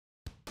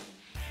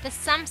The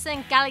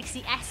Samsung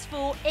Galaxy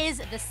S4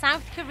 is the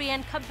South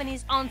Korean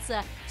company's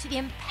answer to the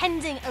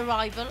impending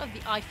arrival of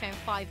the iPhone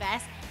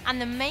 5S and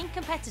the main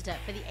competitor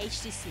for the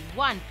HTC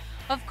One.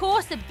 Of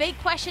course, the big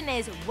question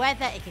is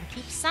whether it can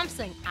keep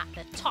Samsung at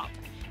the top.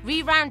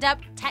 We round up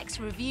tech's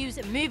reviews,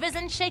 movers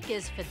and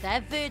shakers for their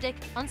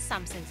verdict on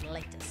Samsung's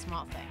latest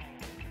smartphone.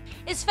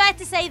 It's fair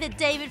to say that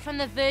David from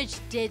The Verge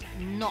did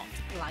not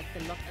like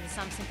the look of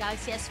the Samsung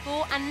Galaxy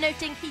S4, and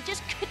noting he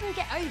just couldn't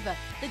get over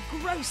the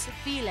gross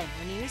feeling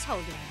when he was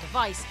holding the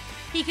device.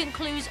 He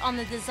concludes on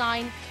the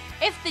design: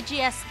 if the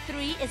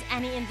GS3 is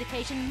any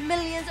indication,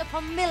 millions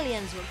upon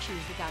millions will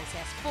choose the Galaxy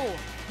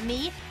S4.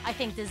 Me, I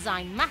think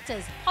design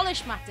matters,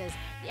 polish matters.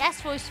 The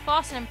S4 is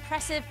fast and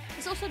impressive,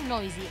 it's also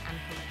noisy and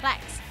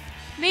complex.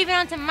 Moving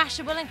on to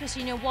Mashable, and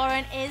Christina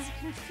Warren is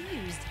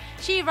confused.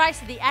 She writes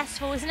that the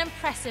S4 is an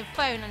impressive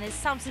phone and is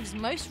Samsung's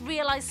most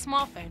realised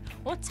smartphone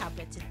or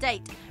tablet to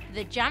date. But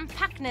the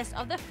jam-packedness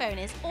of the phone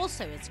is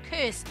also its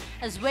curse,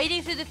 as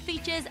wading through the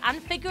features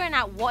and figuring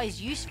out what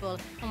is useful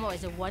and what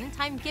is a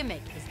one-time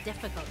gimmick is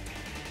difficult.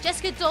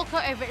 Jessica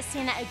Dolko over at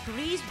CNET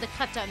agrees with the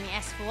cutout on the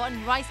S4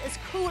 and writes, as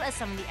cool as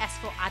some of the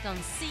S4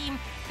 add-ons seem,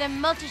 their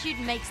multitude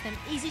makes them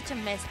easy to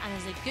miss and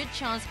there's a good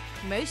chance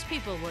most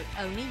people will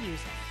only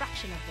use a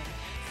fraction of them.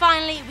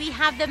 Finally, we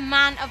have the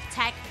man of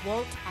tech,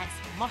 Walt S.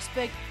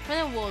 Mossberg from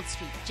the Wall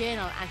Street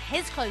Journal, and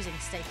his closing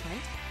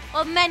statement: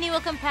 while many will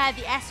compare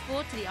the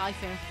S4 to the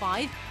iPhone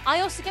 5, I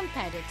also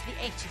compared it to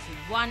the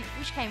HTC One,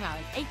 which came out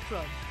in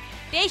April.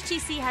 The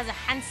HTC has a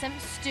handsome,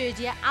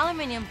 sturdier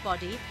aluminium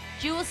body,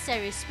 dual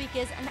stereo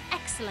speakers, an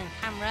excellent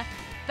camera,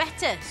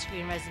 better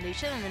screen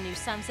resolution than the new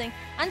Samsung,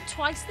 and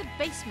twice the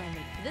base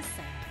memory for the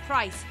same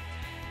price.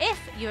 If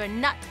you're a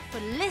nut for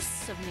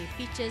lists of new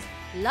features,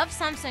 love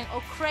Samsung, or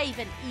crave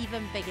an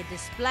even bigger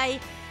display,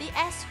 the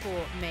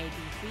S4 may be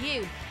for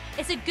you.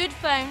 It's a good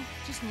phone,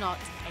 just not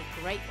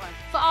a great one.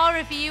 For our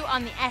review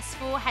on the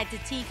S4, head to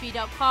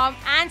t3.com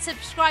and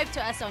subscribe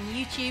to us on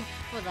YouTube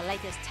for the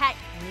latest tech,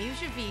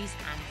 news, reviews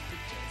and